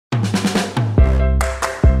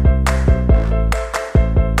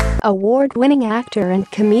Award-winning actor and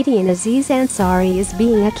comedian Aziz Ansari is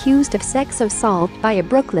being accused of sex assault by a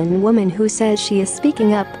Brooklyn woman who says she is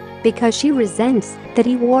speaking up because she resents that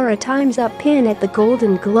he wore a Time's Up pin at the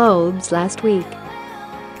Golden Globes last week.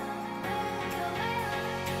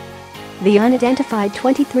 The unidentified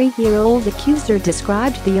 23-year-old accuser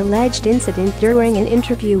described the alleged incident during an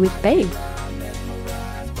interview with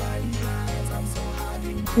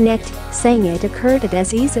Net, saying it occurred at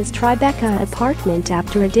Aziz's Tribeca apartment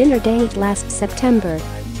after a dinner date last September.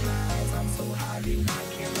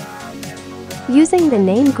 Using the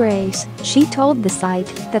name Grace, she told the site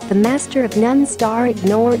that the Master of None star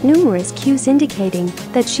ignored numerous cues indicating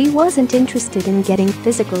that she wasn't interested in getting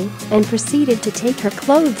physical and proceeded to take her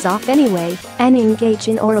clothes off anyway and engage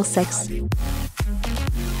in oral sex.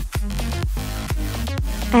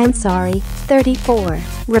 Ansari, 34,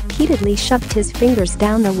 repeatedly shoved his fingers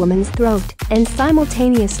down the woman's throat and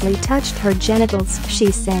simultaneously touched her genitals,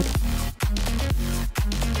 she said.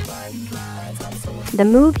 The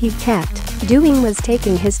move he kept doing was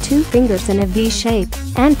taking his two fingers in a V shape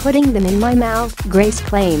and putting them in my mouth, Grace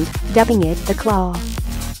claimed, dubbing it the claw.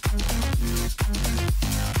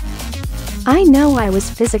 I know I was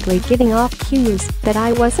physically giving off cues that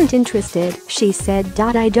I wasn't interested, she said.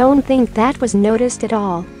 I don't think that was noticed at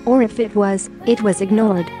all, or if it was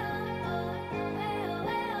ignored.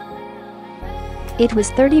 It was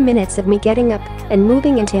 30 minutes of me getting up and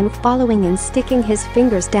moving and him following and sticking his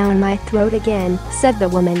fingers down my throat again, said the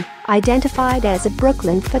woman, identified as a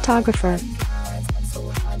Brooklyn photographer.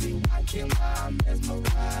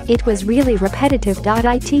 It was really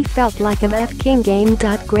repetitive.It felt like a f-king game.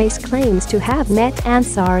 Grace claims to have met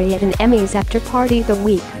Ansari at an Emmys after party the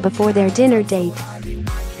week before their dinner date.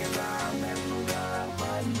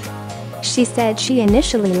 She said she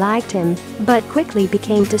initially liked him, but quickly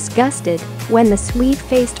became disgusted when the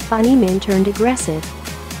sweet-faced funnyman turned aggressive.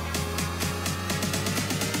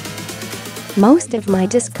 Most of my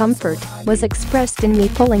discomfort was expressed in me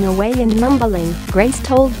pulling away and mumbling, Grace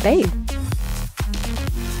told Babe.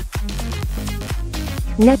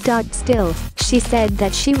 Still, she said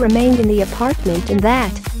that she remained in the apartment and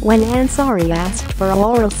that, when Ansari asked for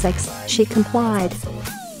oral sex, she complied.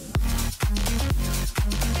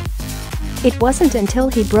 It wasn't until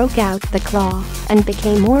he broke out the claw and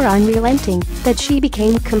became more unrelenting that she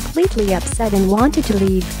became completely upset and wanted to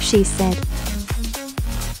leave, she said.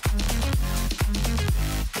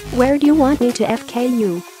 Where do you want me to FK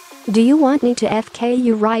you? Do you want me to FK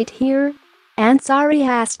you right here? Ansari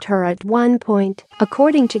asked her at one point,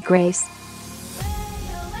 according to Grace.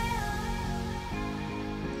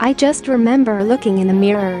 I just remember looking in the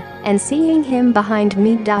mirror and seeing him behind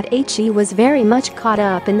me.He was very much caught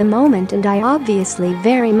up in the moment and I obviously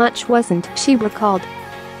very much wasn't, she recalled.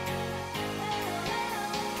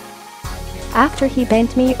 After he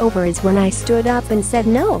bent me over is when I stood up and said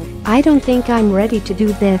no, I don't think I'm ready to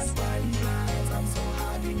do this.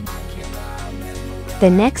 The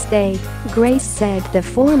next day, Grace said the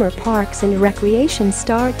former Parks and Recreation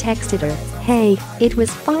star texted her, "Hey, it was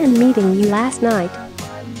fun meeting you last night."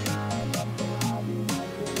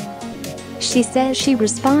 She says she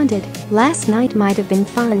responded, "Last night might have been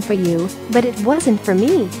fun for you, but it wasn't for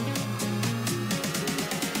me.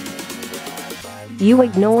 You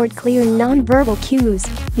ignored clear non-verbal cues.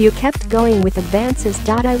 You kept going with advances.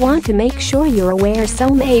 I want to make sure you're aware so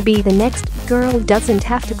maybe the next girl doesn't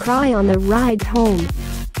have to cry on the ride home."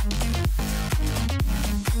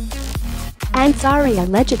 Ansari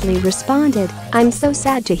allegedly responded, "I'm so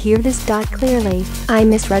sad to hear this. Clearly, I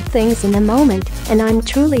misread things in the moment, and I'm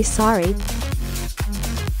truly sorry."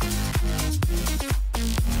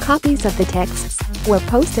 Copies of the texts were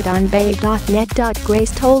posted on Babe.net.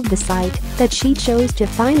 Grace told the site that she chose to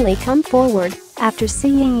finally come forward after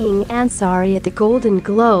seeing Ansari at the Golden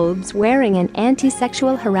Globes wearing an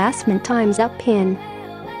anti-sexual-harassment Time's Up pin.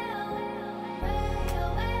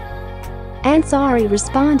 Ansari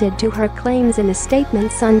responded to her claims in a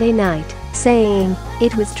statement Sunday night, saying,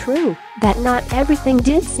 "It was true that not everything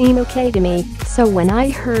did seem okay to me, so when I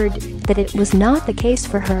heard that it was not the case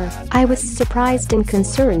for her, I was surprised and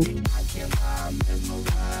concerned.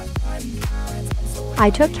 I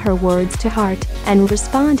took her words to heart and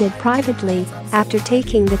responded privately after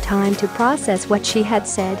taking the time to process what she had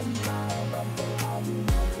said.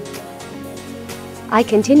 I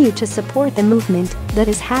continue to support the movement that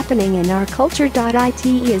is happening in our culture. It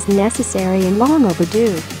is necessary and long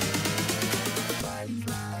overdue."